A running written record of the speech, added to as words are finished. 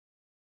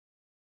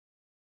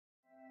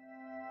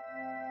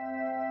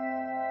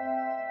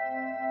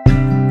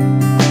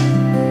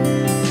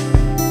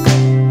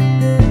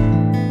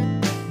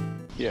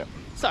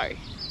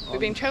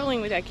been travelling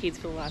with our kids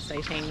for the last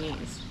 18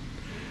 years.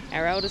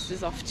 Our eldest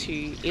is off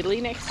to Italy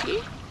next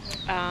year.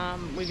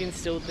 We've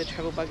instilled the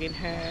travel bug in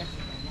her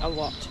a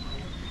lot.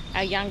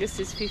 Our youngest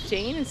is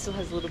 15 and still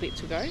has a little bit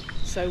to go.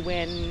 So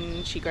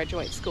when she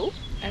graduates school,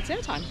 that's our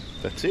time.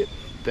 That's it.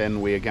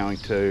 Then we are going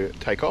to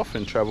take off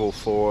and travel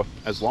for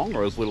as long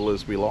or as little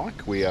as we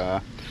like. We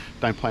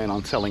don't plan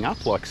on selling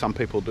up like some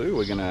people do.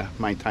 We're going to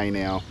maintain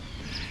our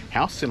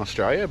house in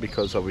Australia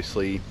because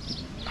obviously,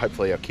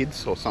 hopefully our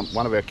kids or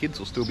one of our kids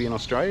will still be in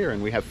Australia,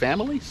 and we have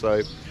family.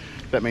 So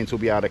that means we'll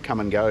be able to come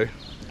and go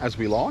as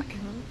we like.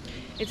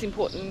 It's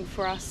important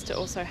for us to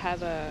also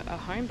have a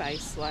home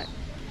base. Like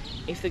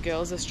if the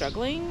girls are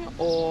struggling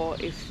or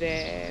if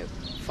they're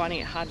finding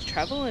it hard to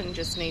travel and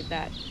just need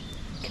that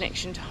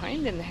connection to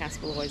home, then the house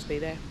will always be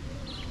there.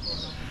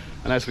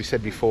 And as we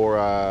said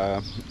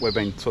before, we've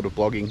been sort of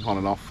blogging on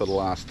and off for the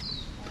last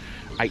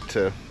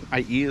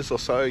 8 years or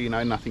so, you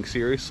know, nothing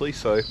seriously.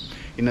 So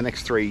in the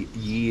next 3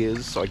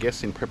 years, I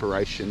guess, in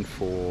preparation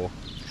for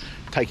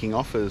taking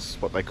off as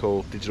what they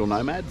call digital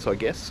nomads, I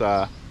guess,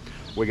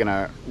 we're going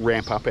to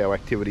ramp up our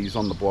activities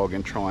on the blog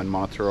and try and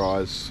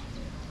monetize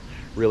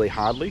really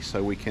hardly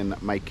so we can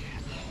make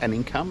an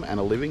income and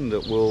a living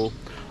that will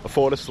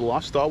afford us the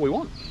lifestyle we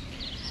want.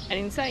 And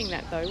in saying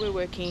that though,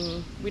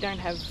 we don't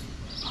have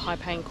high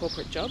paying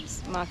corporate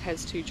jobs. Mark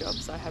has 2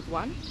 jobs, I have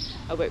 1.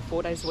 I work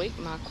 4 days a week,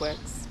 Mark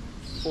works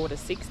 4 to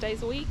 6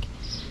 days a week.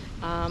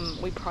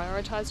 We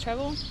prioritise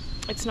travel.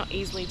 It's not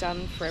easily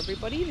done for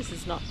everybody. This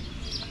is not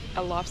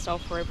a lifestyle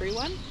for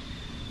everyone.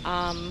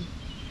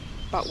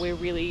 But we're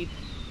really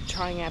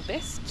trying our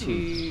best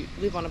to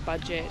live on a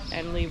budget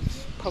and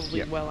live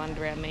probably well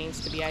under our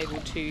means to be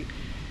able to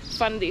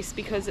fund this,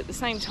 because at the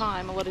same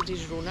time a lot of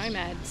digital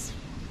nomads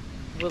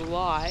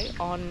rely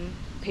on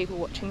people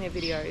watching their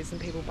videos and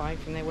people buying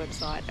from their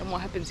website, and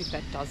what happens if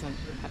that doesn't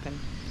happen,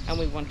 and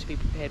we want to be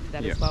prepared for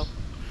that as well.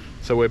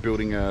 So we're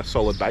building a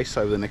solid base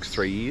over the next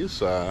 3 years,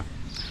 so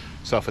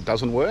if it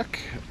doesn't work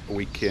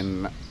we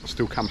can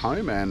still come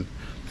home and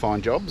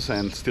find jobs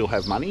and still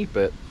have money.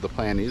 But the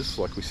plan is,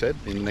 like we said,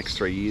 in the next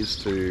 3 years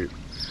to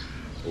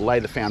lay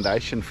the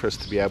foundation for us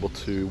to be able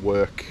to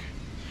work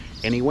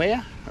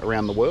anywhere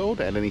around the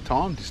world at any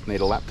time. Just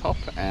need a laptop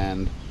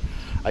and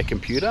a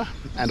computer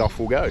and off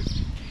we'll go.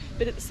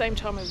 But at the same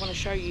time we want to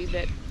show you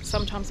that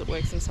sometimes it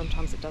works and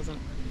sometimes it doesn't.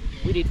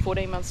 We did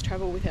 14 months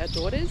travel with our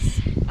daughters.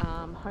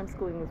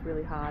 Homeschooling was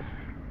really hard.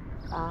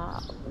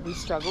 We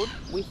struggled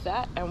with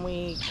that and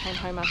we came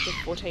home after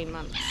 14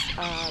 months.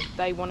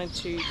 They wanted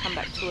to come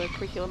back to a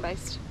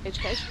curriculum-based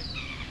education,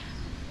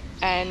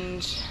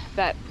 and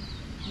that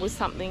was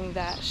something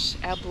that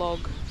our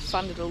blog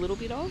funded a little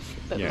bit of,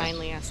 but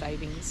mainly our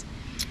savings.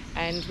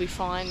 And we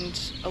find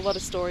a lot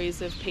of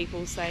stories of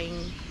people saying,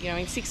 you know,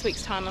 in 6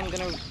 weeks' time I'm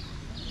going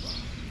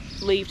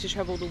to leave to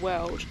travel the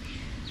world,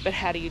 but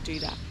how do you do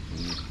that?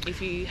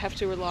 If you have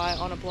to rely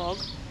on a blog,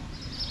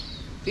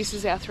 this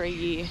is our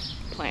 3-year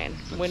plan.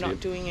 We're not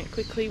doing it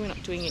quickly, we're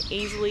not doing it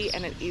easily,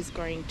 and it is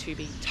going to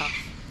be tough.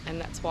 And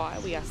that's why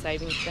we are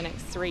saving for the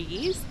next 3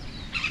 years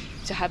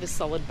to have a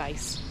solid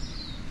base.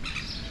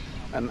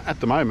 And at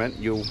the moment,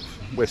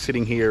 we're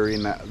sitting here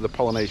in the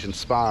Polynesian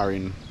Spa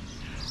in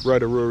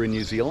Rotorua in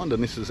New Zealand,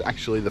 and this is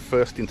actually the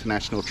first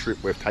international trip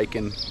we've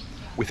taken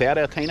without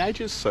our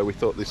teenagers, so we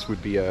thought this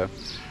would be a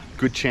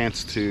good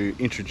chance to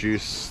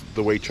introduce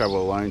the We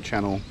Travel Alone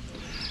channel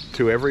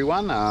to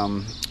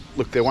everyone.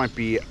 Look, there won't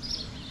be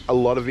a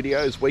lot of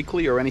videos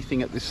weekly or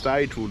anything at this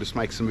stage. We'll just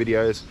make some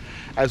videos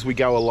as we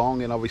go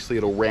along, and obviously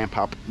it'll ramp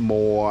up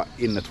more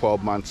in the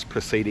 12 months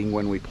preceding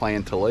when we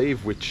plan to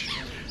leave, which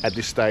at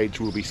this stage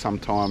will be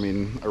sometime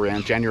in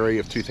around January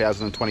of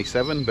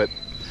 2027. But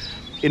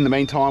in the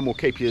meantime, we'll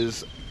keep you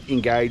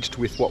engaged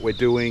with what we're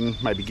doing,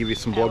 maybe give you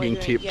some blogging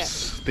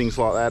tips, things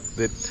like that,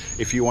 that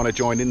if you want to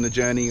join in the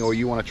journey or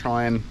you want to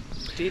try and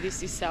do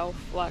this yourself,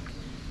 like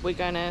we're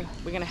gonna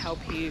help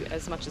you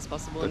as much as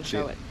possible and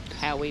show it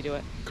how we do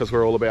it, because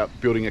we're all about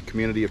building a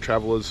community of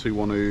travellers who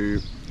want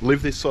to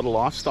live this sort of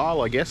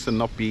lifestyle, I guess, and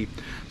not be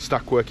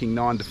stuck working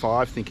 9 to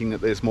 5 thinking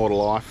that there's more to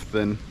life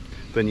than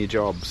your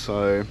job.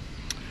 So,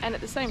 and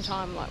at the same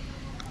time, like,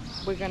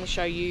 we're going to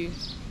show you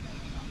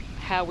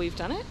how we've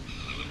done it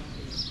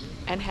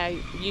and how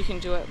you can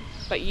do it,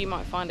 but you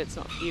might find it's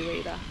not for you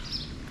either,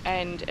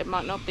 and it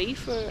might not be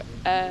for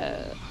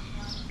an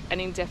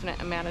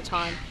indefinite amount of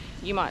time.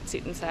 You might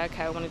sit and say,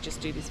 okay, I want to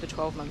just do this for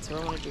 12 months, or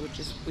I want to do it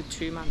just with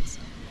 2 months,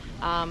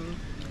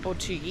 or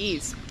 2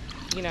 years.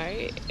 You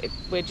know,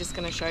 we're just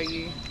going to show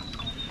you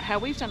how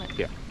we've done it.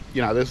 Yeah,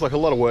 you know, there's like a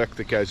lot of work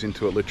that goes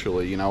into it,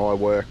 literally. You know, I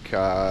work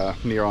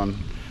near on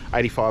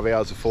 85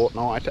 hours a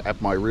fortnight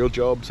at my real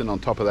jobs, and on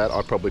top of that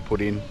I probably put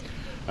in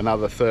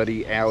another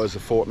 30 hours a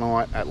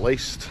fortnight at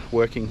least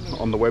working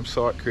on the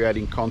website,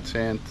 creating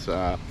content,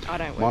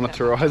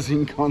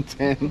 monetizing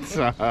content,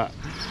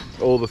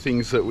 all the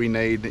things that we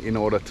need in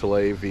order to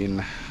leave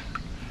in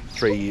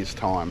 3 years'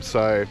 time.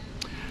 So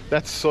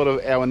that's sort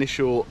of our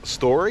initial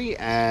story,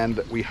 and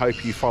we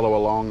hope you follow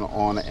along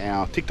on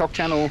our TikTok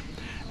channel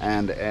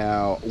and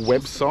our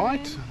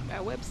website.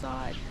 our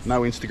website.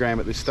 No Instagram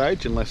at this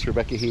stage, unless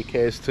Rebecca here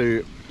cares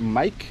to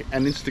make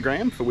an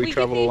Instagram for We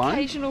Travel get the Alone.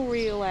 Occasional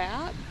reel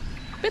out,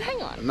 but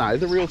hang on. No,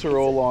 the reels are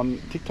all on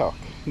TikTok,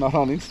 not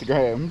on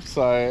Instagram.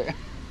 So,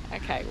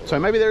 Okay. Well, so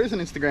maybe there is an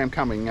Instagram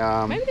coming.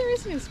 maybe there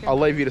is an Instagram. I'll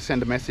leave you to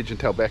send a message and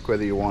tell Beck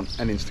whether you want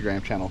an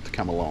Instagram channel to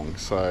come along.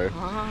 So,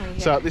 Yeah.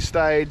 so at this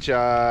stage,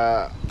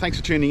 thanks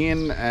for tuning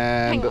in.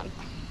 And Hang on.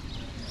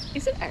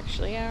 Is it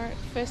actually our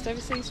first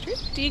overseas trip?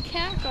 Do you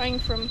count going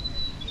from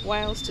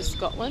Wales to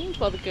Scotland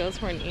while the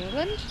girls were in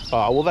England?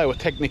 well, they were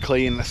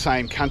technically in the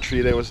same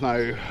country. There was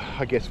no,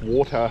 I guess,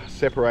 water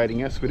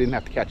separating us. We didn't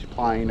have to catch a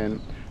plane, and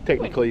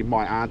technically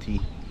my auntie,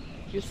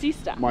 Your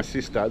sister? my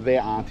sister, their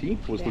auntie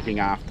was looking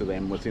after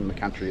them, was in the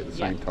country at the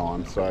same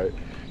time. So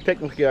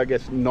technically, I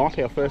guess, not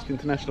our first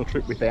international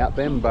trip without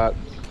them, but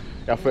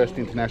our first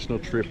international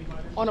trip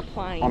On a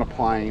plane. on a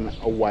plane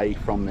away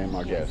from them,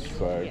 I guess.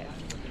 So, Yes.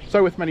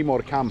 so with many more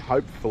to come,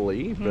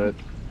 hopefully. But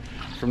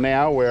from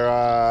now,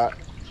 we're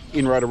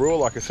in Rotorua.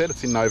 Like I said,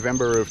 it's in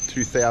November of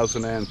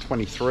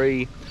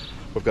 2023.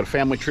 We've got a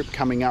family trip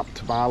coming up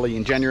to Marley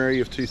in January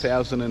of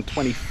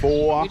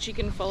 2024. Which you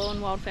can follow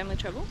on Wild Family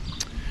Travel.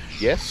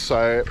 Yes,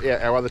 so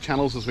yeah, our other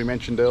channels, as we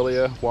mentioned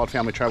earlier, Wild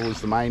Family Travel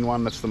is the main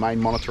one. That's the main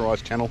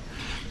monetarised channel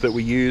that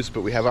we use,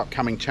 but we have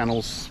upcoming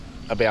channels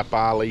about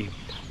Bali,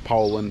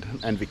 Poland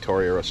and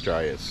Victoria,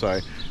 Australia.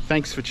 So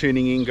thanks for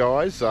tuning in,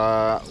 guys.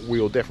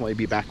 We'll definitely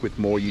be back with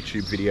more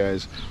YouTube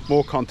videos,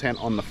 more content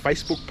on the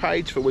Facebook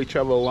page for We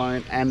Travel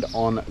Alone and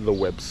on the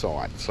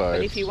website. So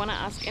But if you want to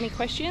ask any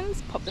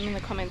questions, pop them in the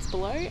comments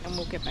below and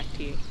we'll get back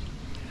to you.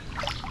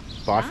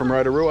 bye from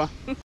Rotorua.